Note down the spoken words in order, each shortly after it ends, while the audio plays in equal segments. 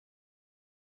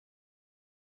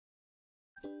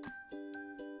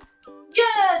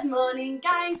Good morning,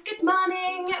 guys. Good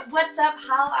morning. What's up?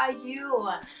 How are you?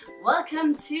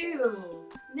 Welcome to...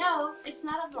 No, it's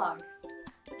not a vlog.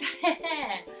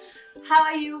 How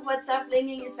are you? What's up?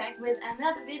 Lingling is back with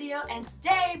another video, and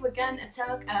today we're gonna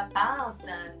talk about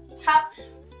the top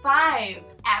 5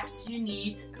 apps you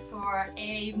need for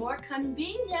a more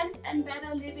convenient and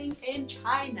better living in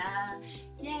China.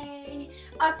 Yay!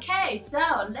 Okay, so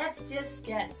let's just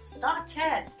get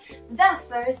started. The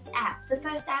first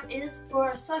app is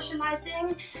for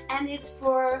socializing, and it's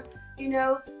for, you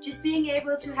know, just being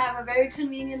able to have a very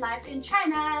convenient life in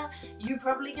China. You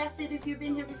probably guessed it if you've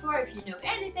been here before. If you know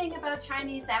anything about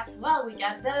Chinese apps, well, we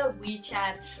got the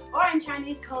WeChat, or in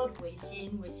Chinese called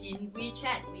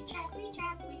WeChat.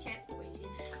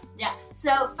 Yeah,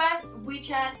 so first,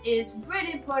 WeChat is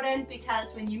really important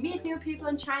because when you meet new people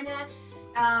in China,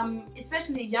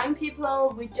 especially young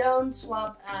people, we don't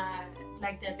swap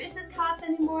like the business cards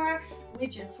anymore. We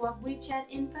just swap WeChat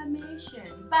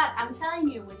information. But I'm telling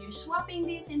you, when you're swapping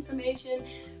these information,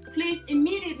 please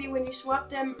immediately when you swap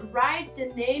them, write the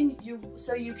name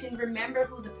so you can remember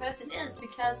who the person is,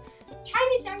 because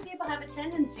Chinese young people have a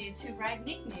tendency to write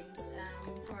nicknames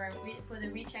for the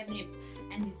WeChat names,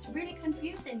 and it's really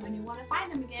confusing when you want to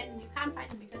find them again and you can't find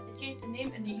them because they changed the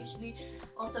name, and they usually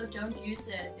also don't use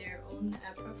their own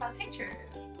profile picture.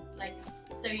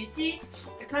 So you see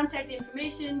the contact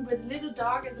information with little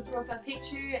dog as a profile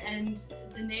picture, and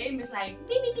the name is like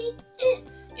beep, beep, beep,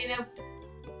 you know,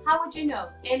 how would you know?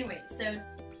 Anyway, so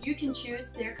you can choose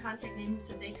their contact name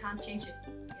so they can't change it.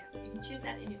 Yeah, you can choose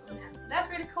that in your own app. So that's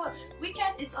really cool.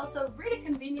 WeChat is also really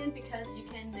convenient because you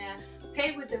can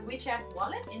pay with the WeChat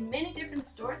wallet in many different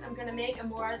stores. I'm gonna make a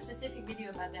more specific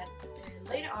video about that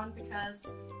later on, because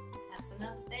that's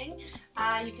another thing.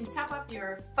 You can top up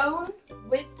your phone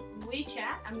with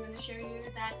WeChat. I'm going to show you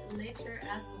that later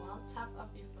as well. Top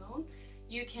up your phone.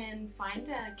 You can find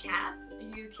a cab.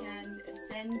 You can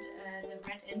send the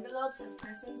red envelopes as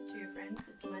presents to your friends.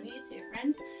 It's money to your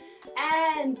friends.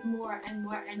 And more and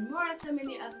more and more. So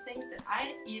many other things that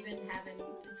I even haven't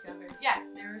discovered. Yeah,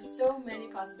 there are so many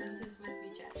possibilities with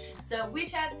WeChat. So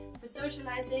WeChat for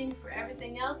socializing, for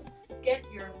everything else. Get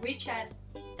your WeChat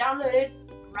downloaded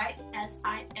right as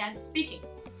I am speaking.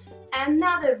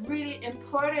 Another really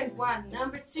important one,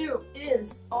 number 2,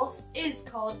 is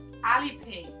called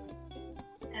Alipay.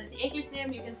 That's the English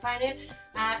name. You can find it.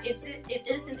 It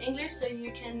is in English, so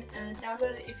you can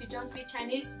download it if you don't speak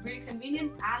Chinese. Really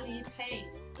convenient. Alipay.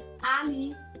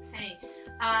 Alipay.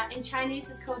 In Chinese,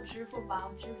 it's called 支付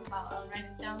宝. 支付宝. I'll write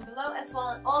it down below as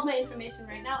well. All my information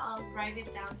right now, I'll write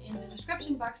it down in the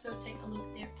description box. So take a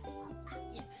look there.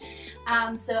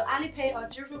 Yeah. So Alipay or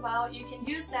支付宝, you can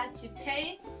use that to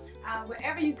pay.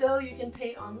 Wherever you go, you can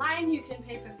pay online, you can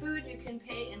pay for food, you can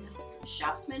pay in the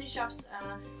shops, many shops.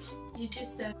 You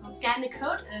just scan the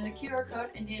code, the QR code,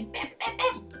 and then bam, bam,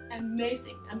 bam.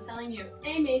 Amazing, I'm telling you,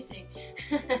 amazing.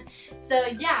 So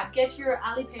yeah, get your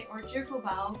Alipay or 支付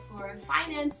宝 for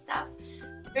finance stuff.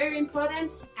 Very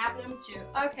important. App number 2.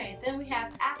 Okay, then we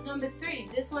have app number 3.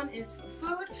 This one is for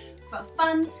food, for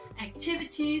fun,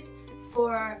 activities,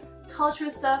 for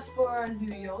cultural stuff, for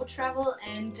旅游, travel,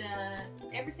 and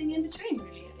everything in between,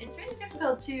 really. It's really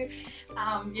difficult to,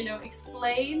 you know,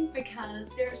 explain because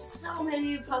there are so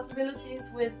many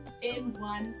possibilities within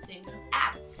one single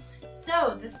app.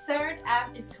 So the third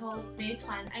app is called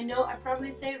Meituan. I know I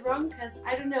probably say it wrong because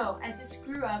I don't know, I just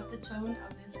screw up the tone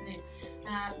of this name.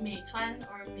 Meituan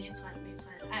or Meituan.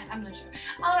 I'm not sure.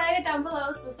 I'll write it down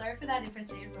below, so sorry for that if I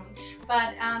say it wrong.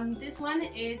 But this one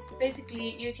is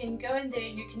basically, you can go in there,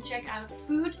 you can check out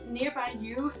food nearby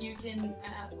you, you can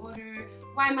order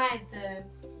the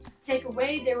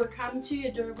takeaway, they will come to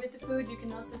your door with the food. You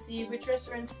can also see which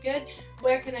restaurant's good,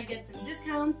 where can I get some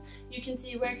discounts, you can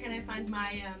see where can I find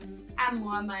my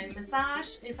my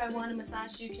massage. If I want a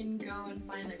massage, you can go and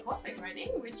find like horseback riding,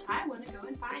 which I want to go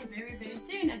and find very, very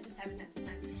soon. I just haven't had the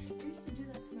time. Maybe to do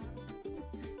that tomorrow.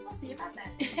 We'll see about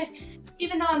that.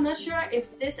 Even though I'm not sure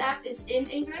if this app is in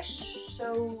English,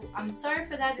 so I'm sorry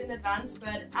for that in advance,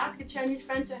 but ask a Chinese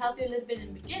friend to help you a little bit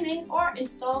in the beginning, or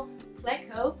install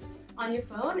Pleco on your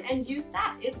phone and use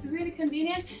that. It's really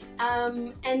convenient,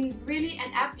 and really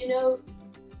an app, you know,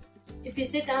 if you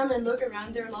sit down and look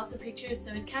around, there are lots of pictures,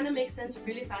 so it kind of makes sense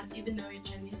really fast, even though your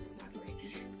Chinese is not great.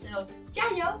 So, 加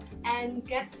油 and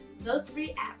get those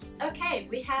 3 apps. Okay,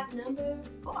 we have number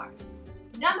 4.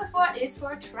 Number 4 is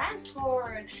for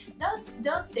transport.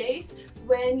 Those days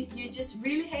when you just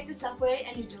really hate the subway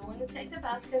and you don't want to take the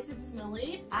bus because it's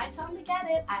smelly, I totally get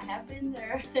it. I have been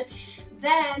there.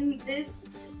 Then this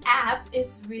app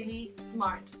is really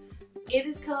smart. It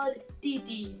is called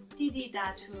Didi, Didi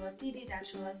Datur, Didi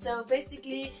Datur. So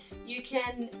basically, you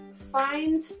can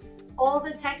find all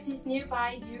the taxis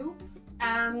nearby you.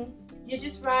 You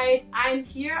just write, I'm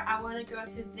here, I want to go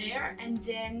to there, and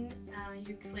then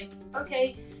you click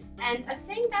OK. And I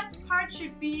think that part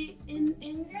should be in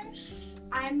English.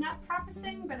 I'm not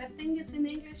practicing, but I think it's in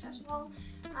English as well,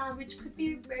 which could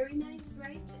be very nice,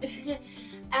 right?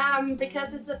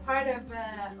 Because it's a part of,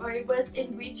 or it was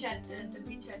in WeChat, the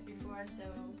WeChat before, so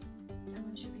that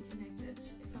one should be connected,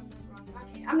 if I'm not wrong.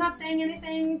 Okay, I'm not saying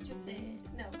anything, just saying.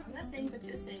 No, I'm not saying, but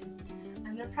just saying.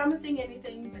 I'm not promising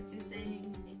anything, but just saying it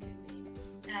could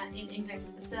be in English.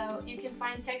 So you can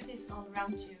find taxis all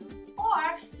around you.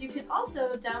 Or you can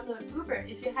also download Uber.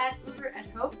 If you had Uber at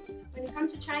home, when you come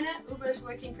to China, Uber is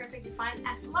working perfectly fine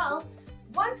as well.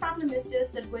 One problem is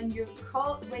just that when you're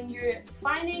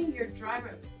finding your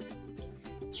driver,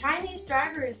 Chinese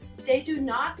drivers, they do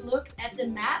not look at the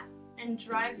map and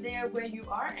drive there where you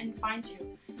are and find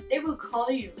you. They will call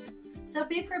you. So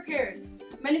be prepared.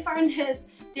 Many foreigners,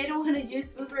 they don't want to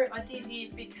use Uber or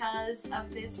Didi because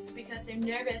of this, because they're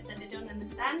nervous that they don't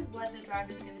understand what the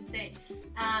driver is going to say.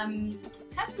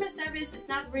 Customer service is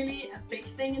not really a big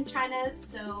thing in China,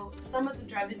 so some of the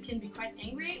drivers can be quite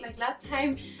angry. Like last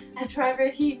time, a driver,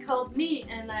 he called me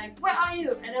and like, where are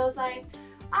you? And I was like,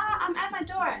 I'm at my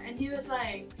door. And he was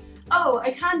like, oh,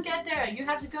 I can't get there, you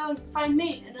have to go and find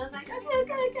me. And I was like,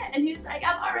 okay. And he was like,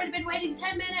 I've already been waiting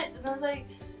 10 minutes. And I was like,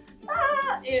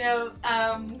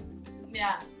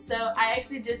 yeah, so I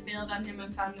actually just bailed on him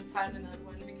and found another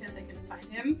one because I couldn't find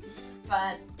him.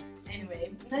 But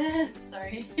anyway,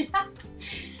 sorry.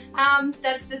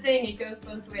 That's the thing, it goes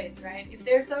both ways, right? If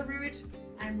they're so rude,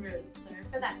 I'm rude. Sorry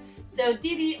for that. So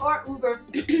Didi or Uber.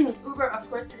 Uber, of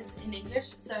course, is in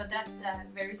English, so that's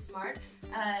very smart.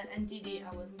 And Didi,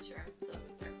 I wasn't sure, so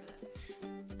sorry for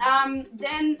that.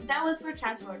 Then that was for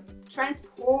transport.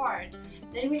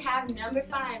 Then we have number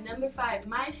five,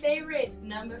 my favorite,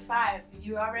 number 5.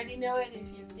 You already know it if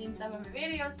you've seen some of my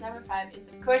videos. Number 5 is,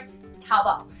 of course,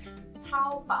 Taobao.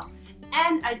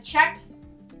 And I checked,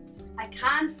 I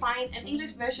can't find an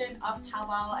English version of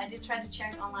Taobao. I did try to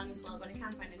check online as well, but I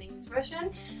can't find an English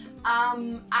version.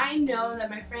 I know that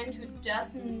my friend who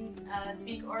doesn't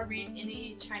speak or read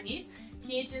any Chinese,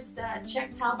 he just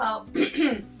checked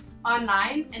Taobao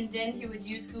online, and then he would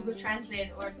use Google Translate,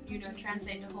 or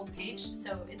translate the whole page.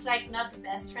 So it's like not the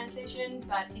best translation,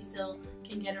 but he still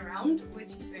can get around, which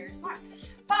is very smart.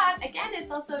 But again, it's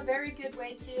also a very good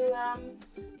way to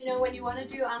when you want to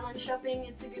do online shopping,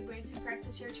 it's a good way to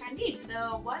practice your Chinese.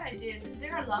 So what I did,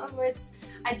 there are a lot of words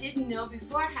I didn't know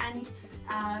beforehand,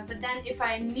 but then if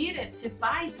I needed to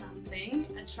buy something,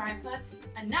 a tripod,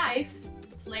 a knife,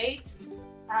 plate,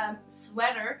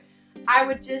 sweater, I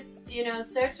would just,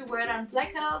 search the word on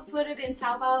Pleco, put it in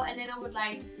Taobao, and then I would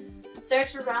like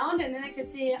search around, and then I could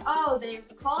see, oh, they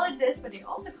call it this, but they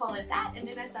also call it that, and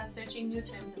then I start searching new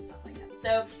terms and stuff like that.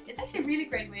 So it's actually a really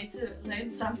great way to learn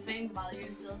something while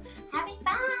you're still having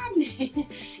fun.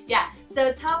 Yeah,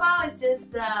 so Taobao is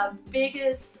just the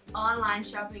biggest online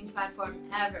shopping platform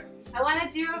ever. I want to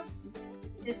do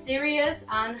this series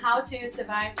on how to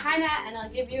survive China, and I'll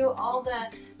give you all the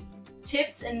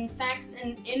tips and facts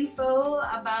and info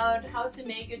about how to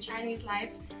make your Chinese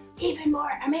life even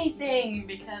more amazing,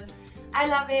 because I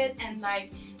love it, and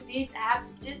like these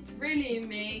apps just really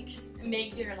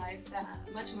make your life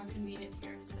much more convenient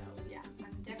here. So yeah,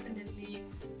 I'm definitely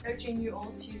urging you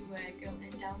all to go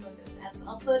and download those apps.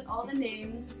 I'll put all the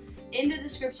names in the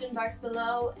description box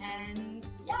below, and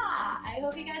yeah, I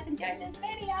hope you guys enjoyed this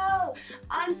video.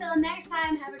 Until next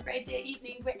time, have a great day,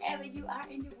 evening, wherever you are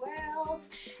in the world.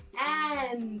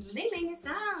 And Lingling is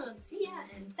out. See ya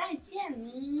and 再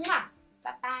见.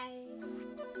 Bye bye.